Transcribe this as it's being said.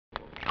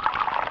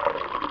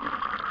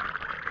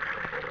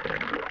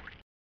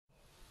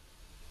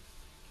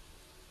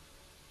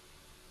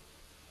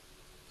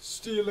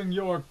stealing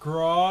your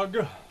grog.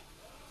 Boy,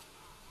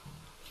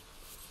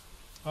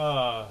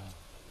 tell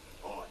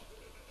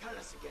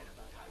us again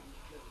about how you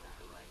killed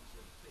that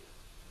ranger bitch.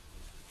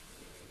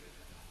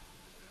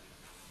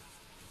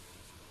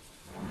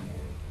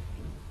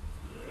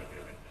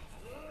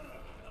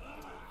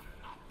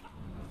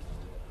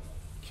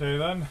 Okay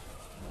then.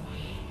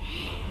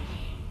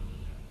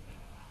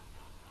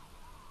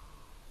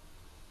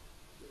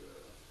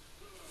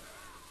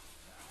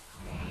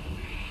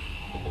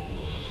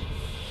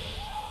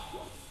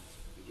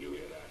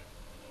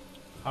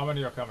 How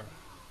many are coming?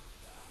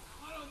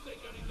 I don't think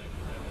anything.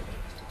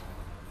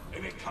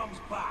 If it comes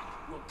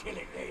back, we'll kill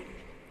it then.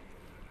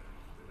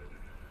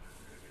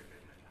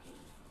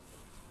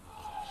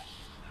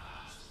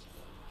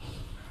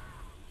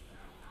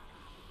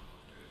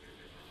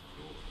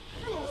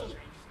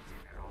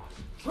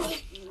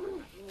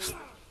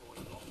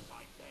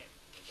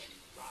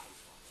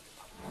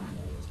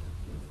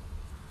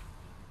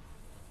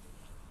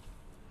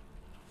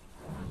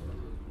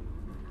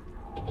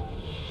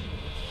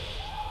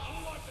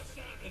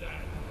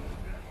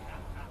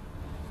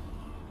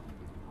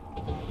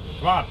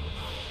 Come on.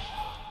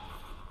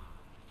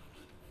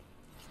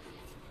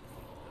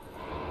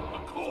 A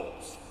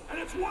corpse, and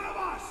it's one of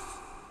us.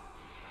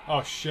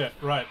 Oh shit,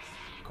 right.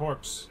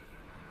 Corpse.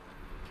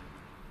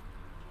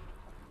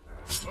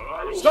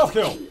 Stealth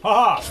kill!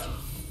 Haha!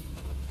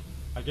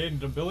 I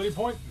gained an ability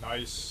point?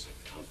 Nice. I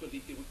can't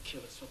believe they would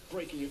kill us for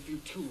breaking a few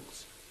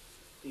tools.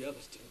 The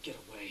others didn't get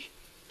away.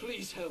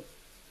 Please help.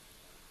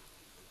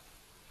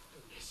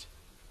 Goodness.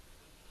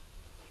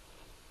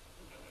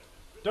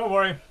 Don't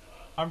worry.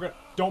 I'm gonna.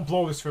 Don't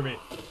blow this for me.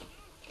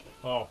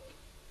 Oh.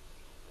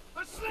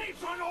 The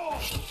slaves run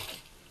off.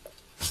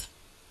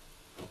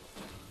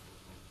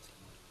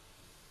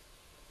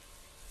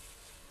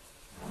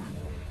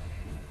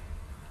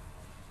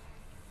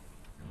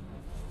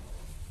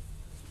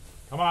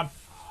 Come on.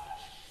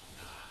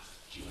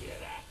 Did you hear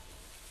that?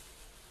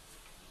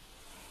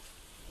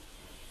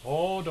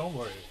 Oh, don't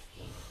worry.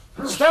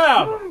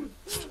 Stab!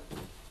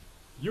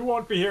 You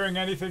won't be hearing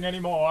anything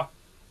anymore.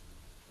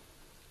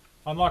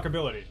 Unlock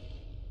ability.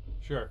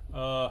 Sure.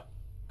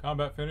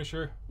 Combat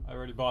finisher. I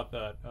already bought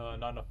that.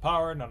 Not enough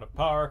power, not enough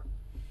power.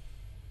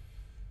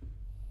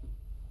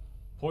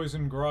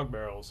 Poison grog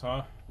barrels,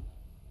 huh?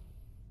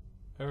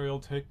 Aerial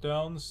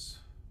takedowns.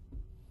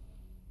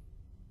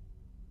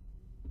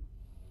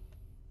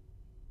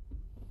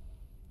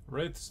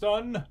 Wraith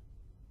stun.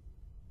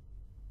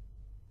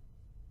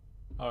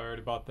 Oh, I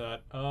already bought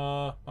that.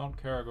 Mount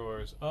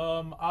Caragors.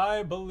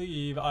 I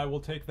believe I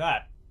will take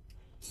that.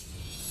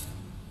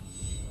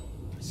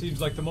 Seems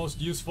like the most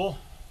useful.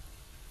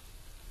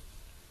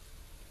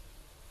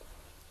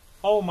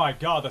 Oh my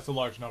god, that's a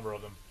large number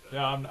of them.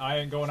 Yeah, I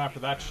ain't going after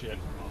that shit.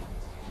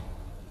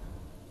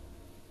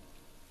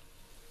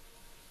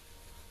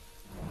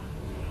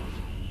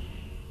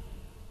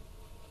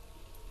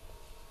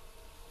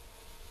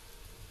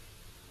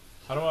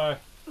 How do I...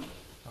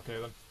 Okay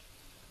then.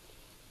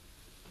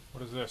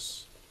 What is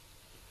this?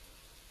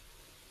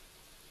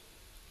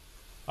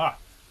 Ah!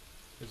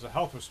 There's a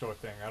health restore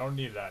thing. I don't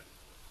need that.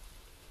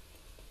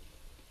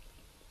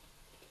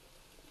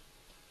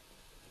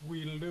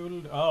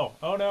 Wheedle-doodle. Oh.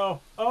 Oh no!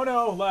 Oh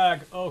no!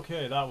 Lag!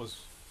 Okay, that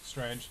was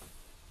strange.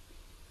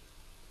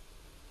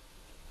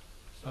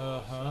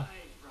 Uh-huh.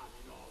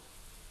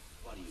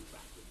 What do you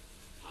reckon?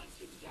 Hunt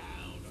him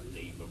down or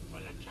leave him for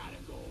the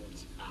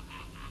categories?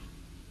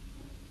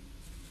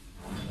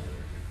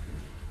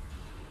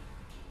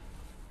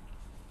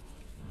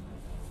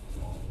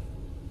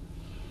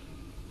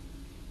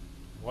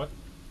 What?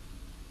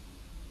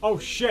 Oh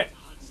shit!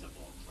 Hunt some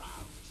more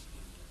crowds.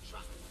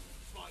 Truck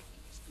fight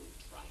is good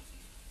training.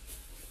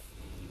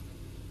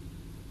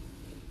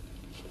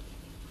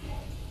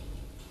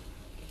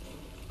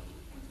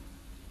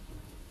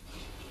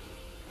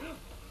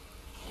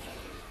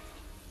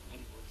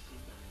 Anyone see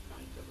that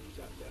fighter who's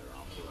out there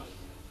after us?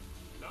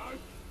 No?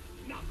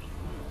 Nothing.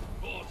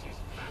 Horses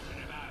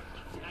faffing about.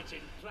 That's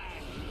his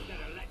plan.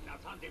 Instead of letting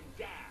us hunt him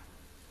down.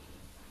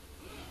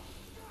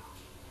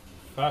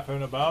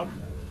 Faffing about.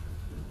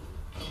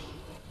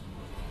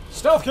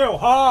 Stealth kill!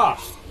 Ha!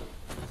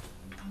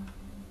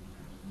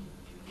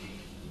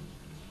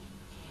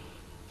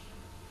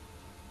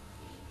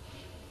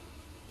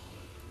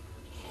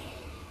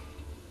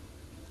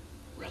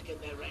 Reckon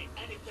there ain't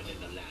anything in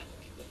the land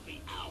that can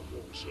beat our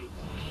war chief.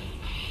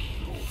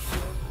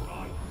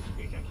 Right,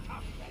 he's a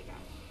tough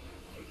beggar.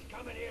 He's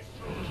coming here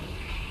soon.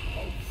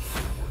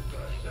 With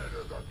the head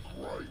of the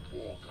Grey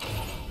Walker.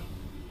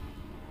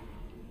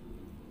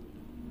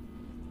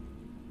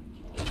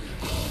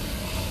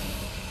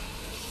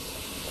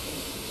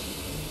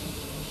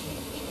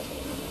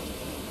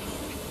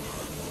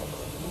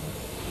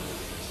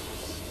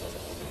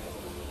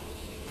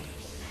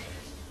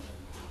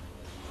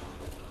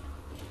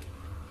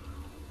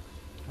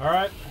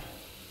 Alright.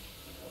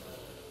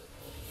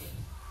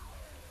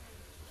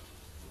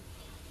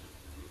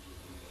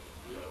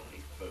 The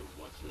only food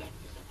what's left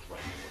is a crate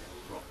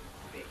of rotten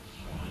fish.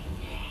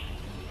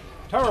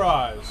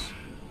 Terrorize!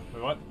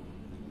 Wait, what?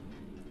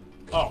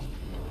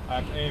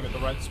 have to aim at the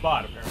right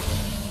spot, apparently.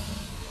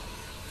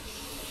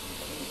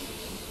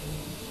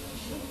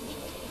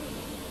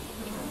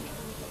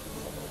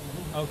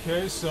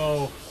 Okay,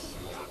 so...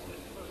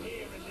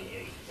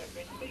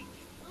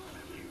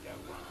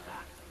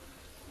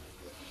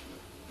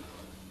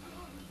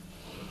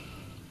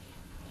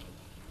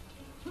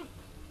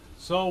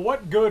 So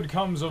what good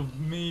comes of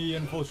me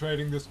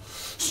infiltrating this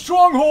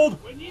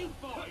stronghold? When you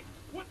fight,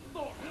 what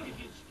thought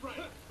gives you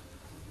strength?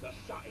 The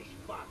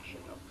satisfaction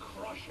of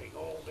crushing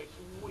all this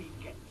weak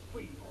and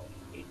feeble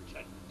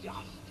into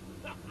dust.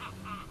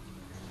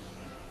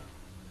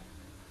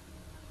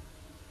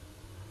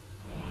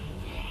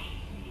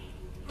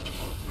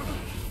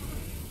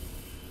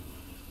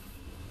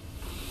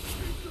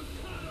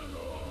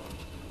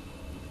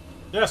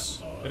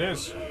 Yes, it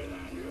is.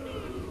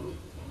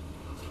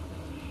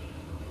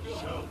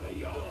 Show me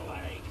your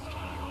legs.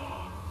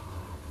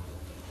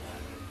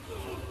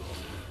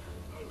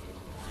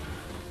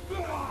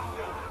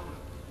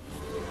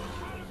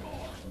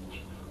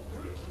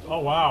 Oh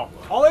wow.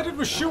 All I did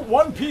was shoot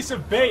one piece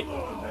of bait,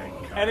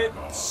 and it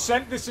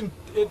sent this in,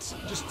 it's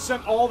just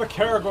sent all the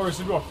Caragors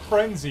into a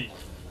frenzy.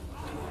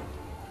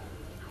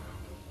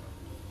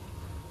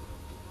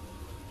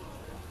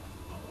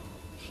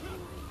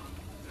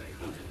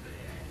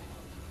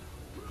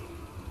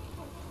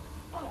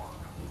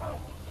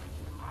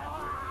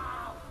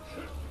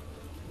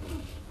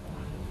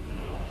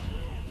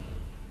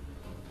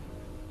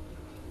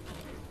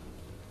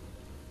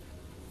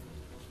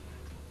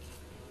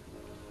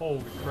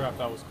 Holy crap,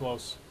 that was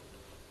close.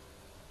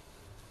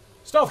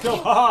 Stealth kill!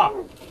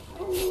 Haha!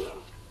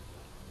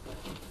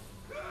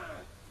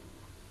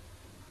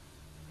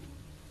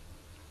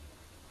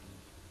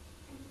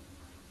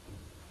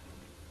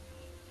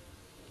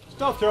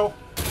 Stealth kill!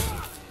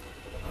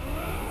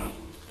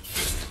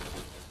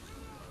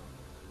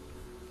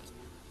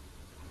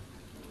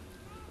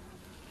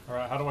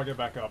 Alright, how do I get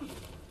back up?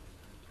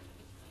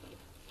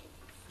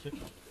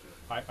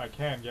 I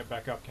can get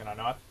back up, can I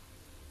not?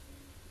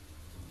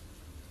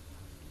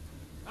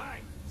 Hey,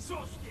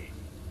 Soski!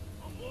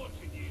 I'm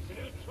watching you, so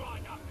don't try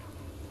nothing.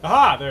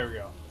 Aha! There we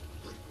go.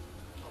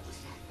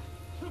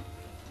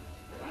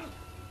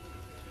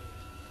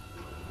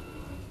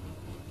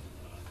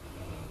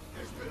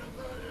 There's been a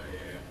murder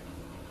here.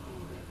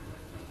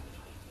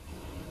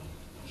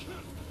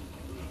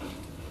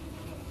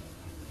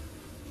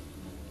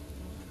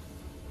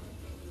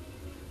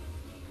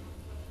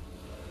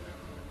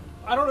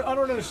 I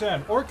don't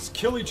understand. Orcs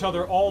kill each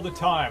other all the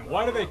time.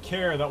 Why do they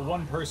care that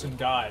one person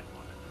died?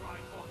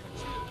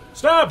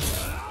 Stab!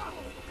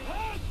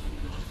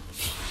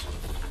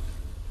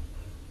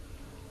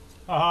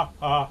 Haha,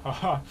 haha,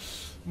 haha.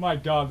 My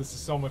god, this is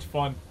so much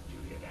fun.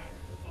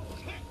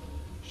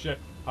 Shit,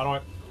 how do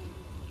I...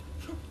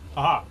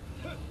 Aha.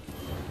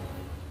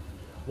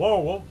 Whoa,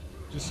 whoa.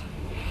 Just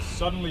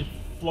suddenly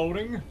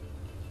floating.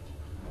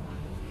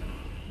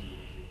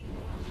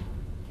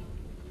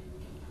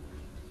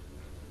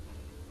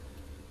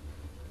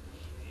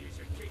 You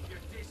should keep your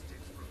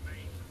distance from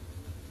me.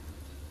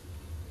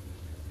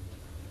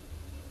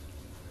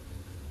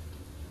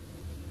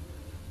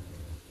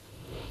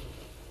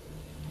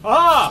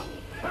 Ah!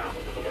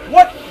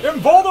 What?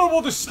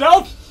 Invulnerable to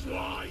stealth?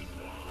 Slide.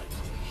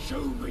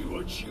 Show me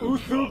what you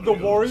Uthub the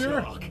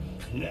warrior?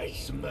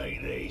 Let's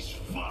make this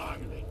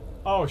fun.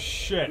 Oh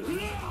shit.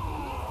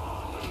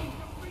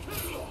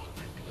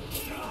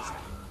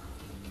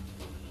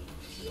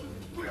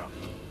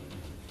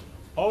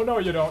 Oh no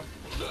you don't.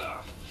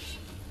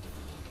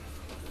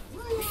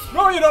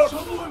 No you don't!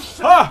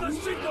 Ah! The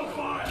signal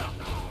fire.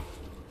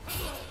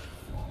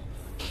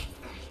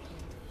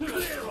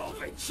 Clear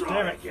off and try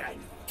Damn it. again.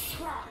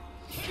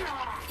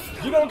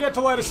 You don't get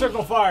to light a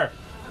signal fire!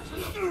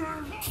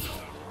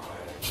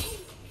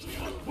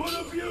 One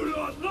of you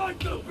lot light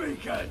the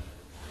beacon.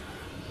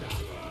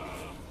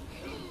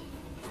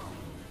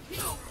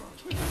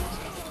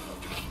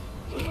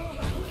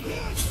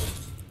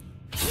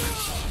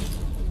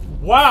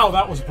 Wow,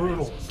 that was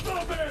brutal.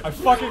 Stop it! I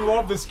fucking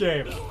love this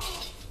game.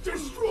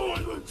 Destroy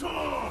the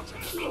tar.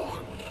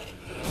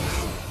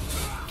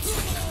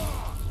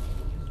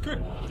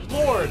 Good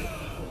lord.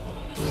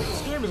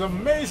 This game is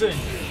amazing.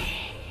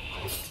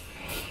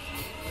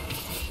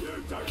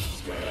 You don't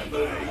scare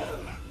me.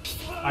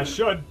 I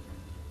should.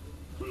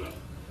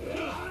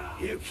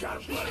 You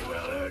can't bloody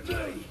well hurt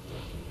me.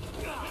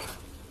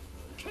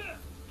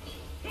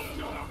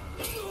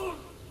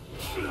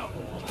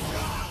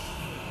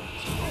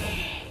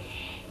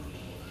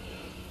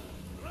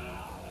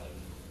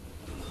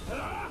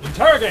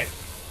 Interrogate!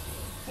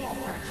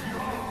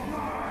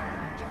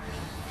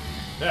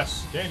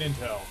 Yes, gain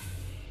intel.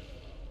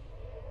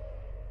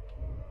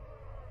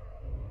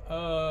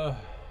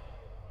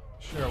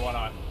 Sure, why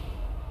not?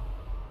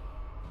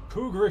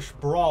 Pugrish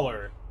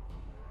Brawler.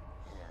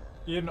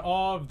 In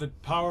awe of the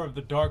power of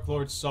the Dark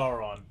Lord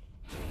Sauron.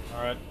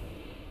 Alright.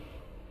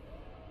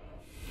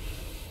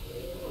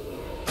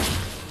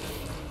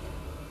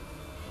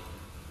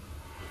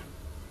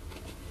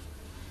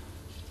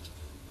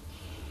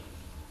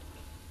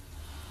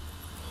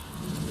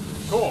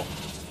 Cool.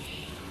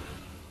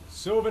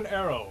 Sylvan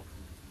Arrow.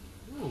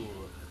 Ooh.